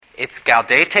It's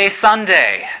Gaudete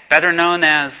Sunday, better known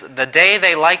as the day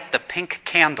they light the pink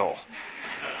candle.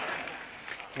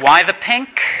 Why the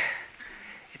pink?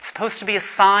 It's supposed to be a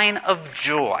sign of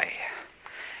joy.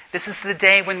 This is the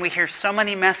day when we hear so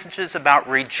many messages about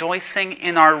rejoicing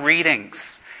in our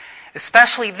readings,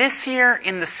 especially this year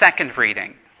in the second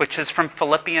reading, which is from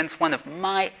Philippians, one of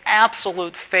my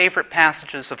absolute favorite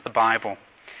passages of the Bible.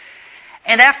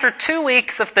 And after 2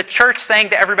 weeks of the church saying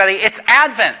to everybody, it's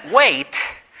Advent, wait,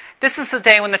 this is the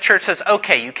day when the church says,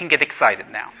 okay, you can get excited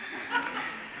now.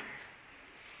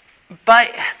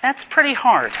 But that's pretty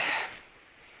hard.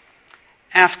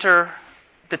 After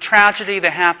the tragedy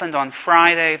that happened on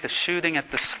Friday, the shooting at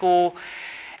the school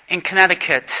in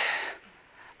Connecticut,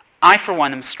 I, for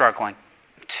one, am struggling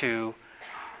to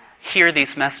hear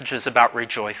these messages about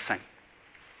rejoicing.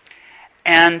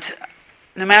 And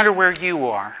no matter where you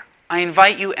are, I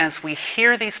invite you, as we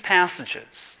hear these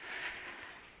passages,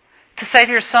 to say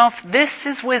to yourself, this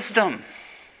is wisdom.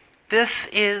 This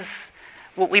is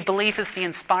what we believe is the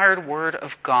inspired Word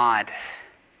of God.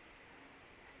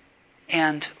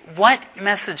 And what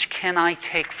message can I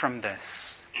take from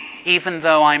this, even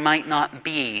though I might not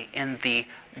be in the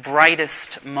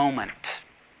brightest moment?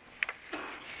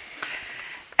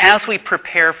 As we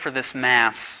prepare for this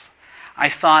Mass, I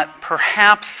thought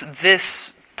perhaps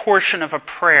this portion of a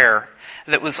prayer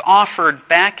that was offered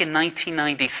back in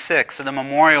 1996 at a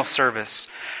memorial service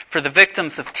for the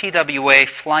victims of TWA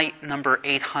flight number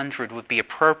 800 would be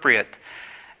appropriate.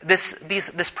 This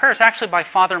prayer is actually by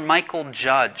Father Michael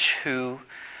Judge, who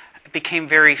became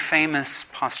very famous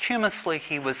posthumously.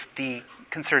 He was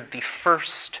considered the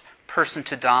first person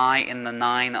to die in the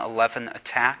 9/11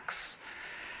 attacks.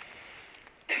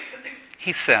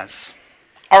 He says,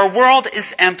 "Our world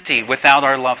is empty without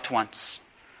our loved ones.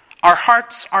 Our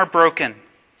hearts are broken,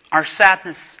 our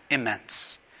sadness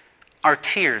immense, our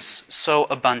tears so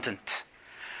abundant.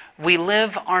 We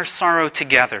live our sorrow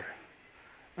together.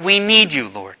 We need you,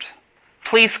 Lord.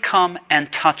 Please come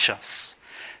and touch us.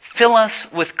 Fill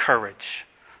us with courage.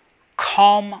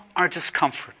 Calm our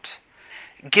discomfort.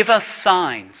 Give us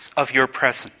signs of your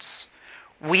presence.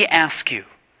 We ask you,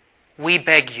 we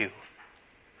beg you,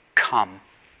 come."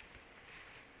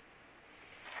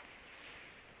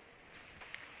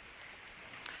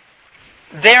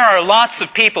 There are lots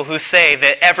of people who say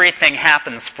that everything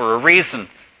happens for a reason.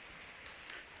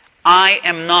 I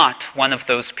am not one of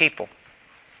those people.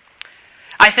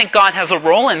 I think God has a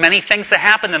role in many things that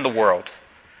happen in the world.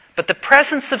 But the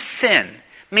presence of sin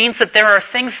means that there are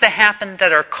things that happen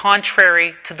that are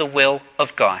contrary to the will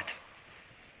of God.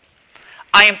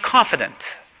 I am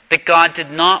confident that God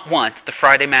did not want the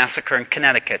Friday massacre in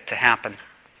Connecticut to happen.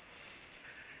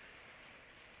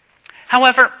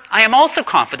 However, I am also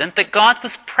confident that God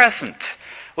was present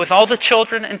with all the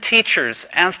children and teachers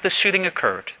as the shooting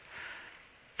occurred.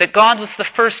 That God was the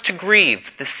first to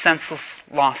grieve this senseless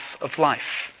loss of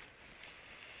life.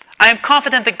 I am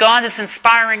confident that God is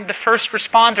inspiring the first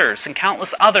responders and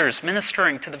countless others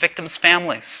ministering to the victims'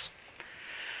 families.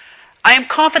 I am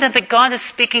confident that God is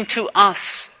speaking to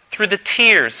us through the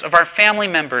tears of our family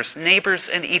members, neighbors,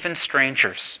 and even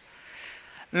strangers.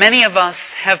 Many of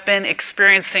us have been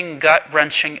experiencing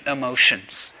gut-wrenching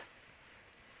emotions.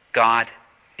 God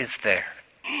is there.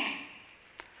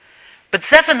 But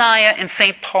Zephaniah and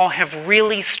St. Paul have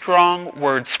really strong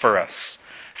words for us.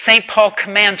 St. Paul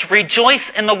commands, rejoice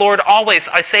in the Lord always.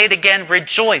 I say it again,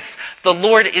 rejoice. The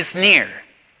Lord is near.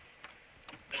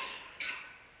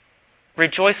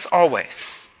 Rejoice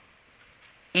always.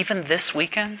 Even this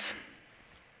weekend?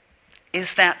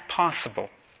 Is that possible?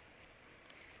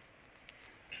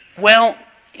 Well,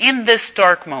 in this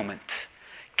dark moment,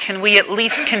 can we at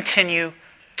least continue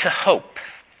to hope?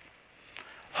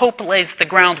 Hope lays the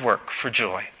groundwork for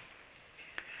joy.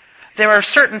 There are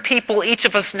certain people each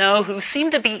of us know who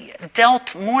seem to be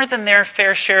dealt more than their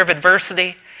fair share of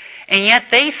adversity, and yet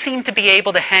they seem to be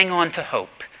able to hang on to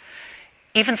hope,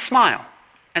 even smile,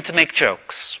 and to make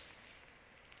jokes.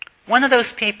 One of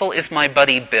those people is my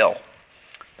buddy Bill.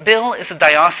 Bill is a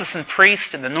diocesan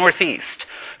priest in the Northeast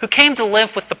who came to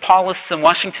live with the Paulists in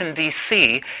Washington,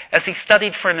 D.C. as he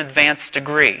studied for an advanced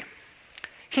degree.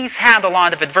 He's had a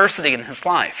lot of adversity in his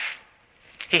life.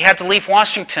 He had to leave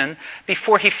Washington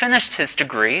before he finished his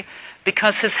degree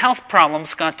because his health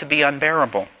problems got to be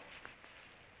unbearable.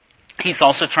 He's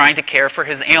also trying to care for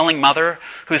his ailing mother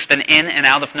who's been in and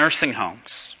out of nursing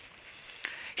homes.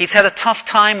 He's had a tough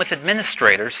time with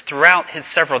administrators throughout his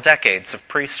several decades of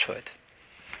priesthood.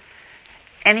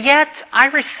 And yet, I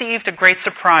received a great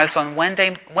surprise on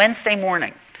Wednesday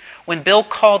morning when Bill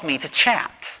called me to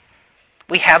chat.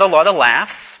 We had a lot of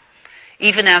laughs,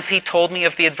 even as he told me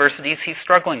of the adversities he's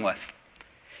struggling with.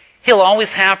 He'll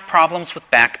always have problems with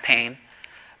back pain,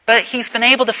 but he's been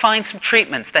able to find some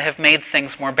treatments that have made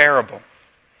things more bearable.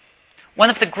 One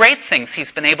of the great things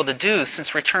he's been able to do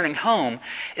since returning home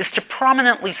is to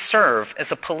prominently serve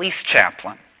as a police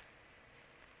chaplain.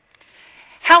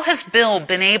 How has Bill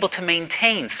been able to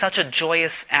maintain such a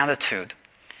joyous attitude?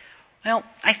 Well,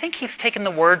 I think he's taken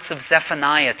the words of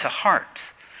Zephaniah to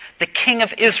heart. The King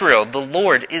of Israel, the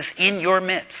Lord, is in your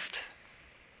midst.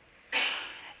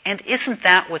 And isn't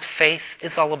that what faith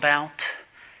is all about?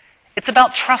 It's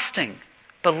about trusting,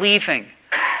 believing,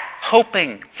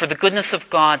 hoping for the goodness of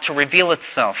God to reveal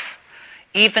itself,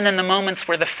 even in the moments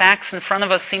where the facts in front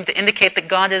of us seem to indicate that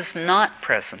God is not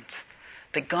present,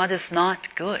 that God is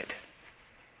not good.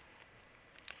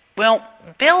 Well,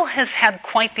 Bill has had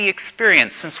quite the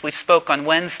experience since we spoke on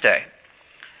Wednesday.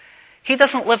 He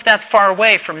doesn't live that far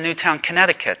away from Newtown,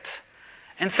 Connecticut,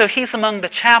 and so he's among the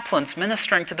chaplains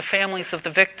ministering to the families of the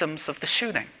victims of the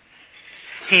shooting.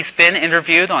 He's been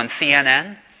interviewed on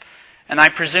CNN, and I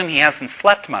presume he hasn't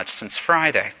slept much since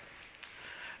Friday.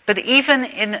 But even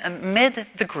amid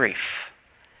the grief,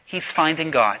 he's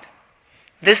finding God.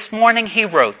 This morning he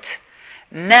wrote,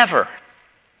 "Never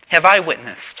have I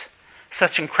witnessed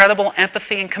such incredible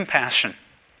empathy and compassion.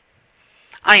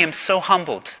 I am so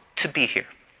humbled to be here."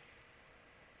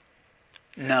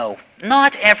 No,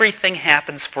 not everything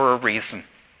happens for a reason.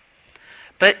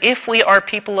 But if we are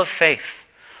people of faith,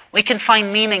 we can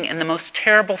find meaning in the most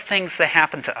terrible things that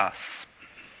happen to us.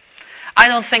 I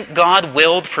don't think God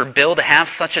willed for Bill to have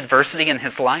such adversity in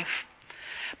his life,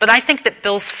 but I think that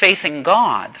Bill's faith in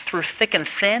God, through thick and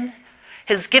thin,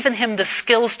 has given him the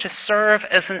skills to serve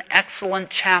as an excellent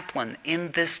chaplain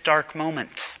in this dark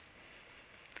moment.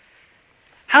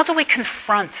 How do we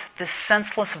confront this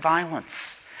senseless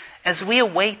violence as we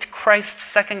await Christ's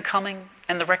second coming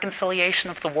and the reconciliation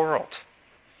of the world?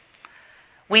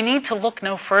 We need to look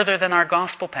no further than our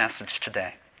gospel passage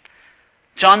today.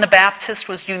 John the Baptist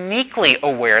was uniquely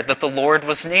aware that the Lord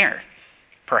was near.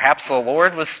 Perhaps the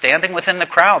Lord was standing within the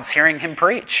crowds hearing him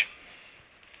preach.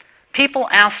 People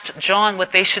asked John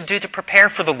what they should do to prepare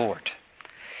for the Lord.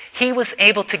 He was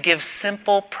able to give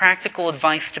simple, practical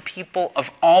advice to people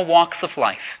of all walks of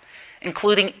life,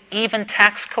 including even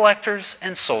tax collectors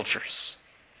and soldiers.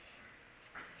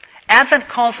 Advent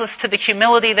calls us to the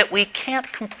humility that we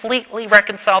can't completely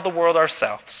reconcile the world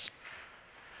ourselves.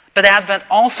 But Advent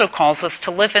also calls us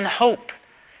to live in hope,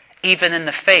 even in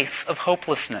the face of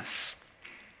hopelessness.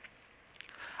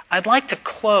 I'd like to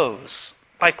close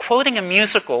by quoting a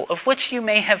musical of which you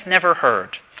may have never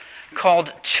heard,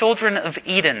 called Children of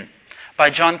Eden by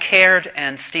John Caird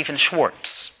and Stephen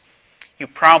Schwartz. You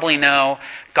probably know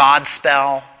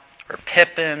Godspell, or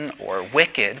Pippin, or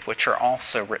Wicked, which are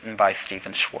also written by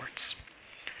Stephen Schwartz.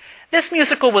 This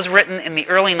musical was written in the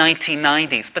early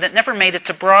 1990s, but it never made it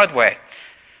to Broadway,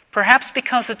 perhaps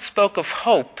because it spoke of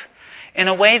hope in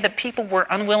a way that people were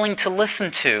unwilling to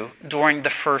listen to during the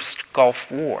First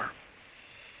Gulf War.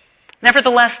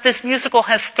 Nevertheless, this musical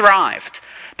has thrived,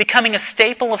 becoming a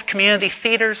staple of community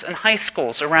theaters and high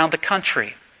schools around the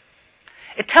country.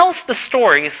 It tells the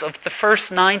stories of the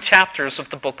first 9 chapters of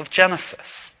the book of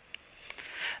Genesis.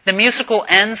 The musical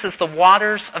ends as the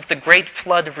waters of the great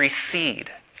flood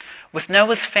recede, with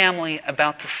Noah's family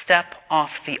about to step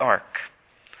off the ark.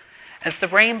 As the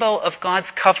rainbow of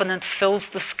God's covenant fills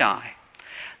the sky,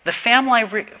 the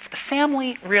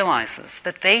family realizes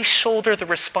that they shoulder the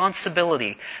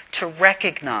responsibility to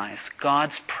recognize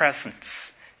God's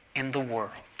presence in the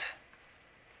world.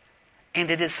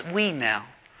 And it is we now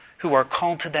who are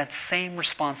called to that same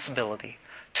responsibility,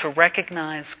 to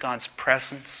recognize God's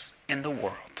presence in the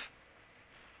world.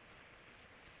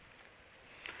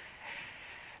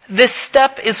 This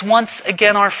step is once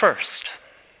again our first.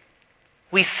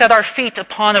 We set our feet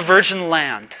upon a virgin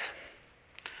land.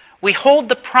 We hold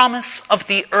the promise of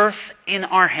the earth in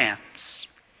our hands.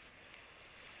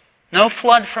 No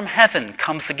flood from heaven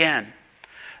comes again.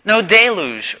 No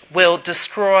deluge will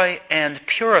destroy and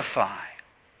purify.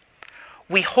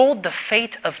 We hold the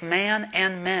fate of man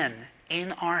and men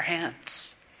in our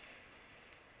hands.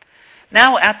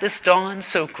 Now at this dawn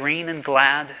so green and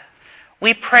glad,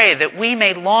 we pray that we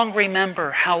may long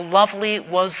remember how lovely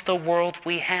was the world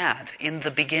we had in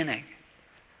the beginning.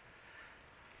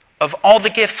 Of all the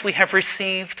gifts we have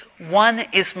received, one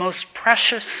is most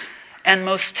precious and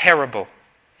most terrible.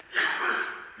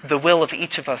 The will of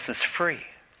each of us is free.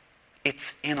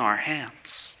 It's in our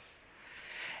hands.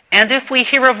 And if we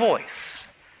hear a voice,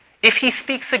 if he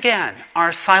speaks again,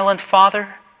 our silent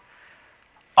Father,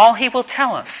 all he will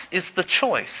tell us is the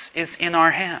choice is in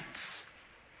our hands.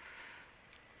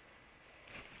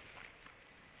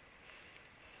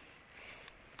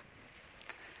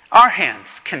 Our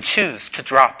hands can choose to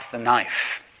drop the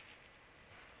knife.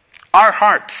 Our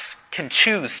hearts can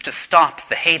choose to stop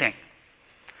the hating.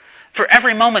 For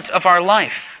every moment of our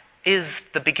life is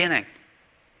the beginning.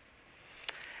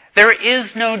 There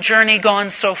is no journey gone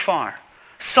so far.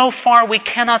 So far we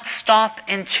cannot stop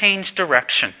and change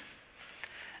direction.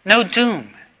 No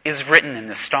doom is written in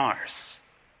the stars.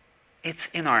 It's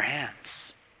in our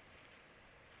hands.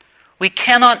 We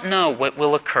cannot know what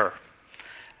will occur.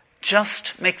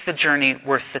 Just make the journey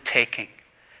worth the taking,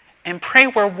 and pray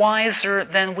we're wiser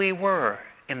than we were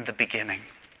in the beginning.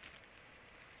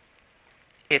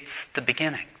 It's the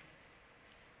beginning.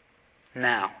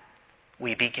 Now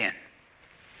we begin.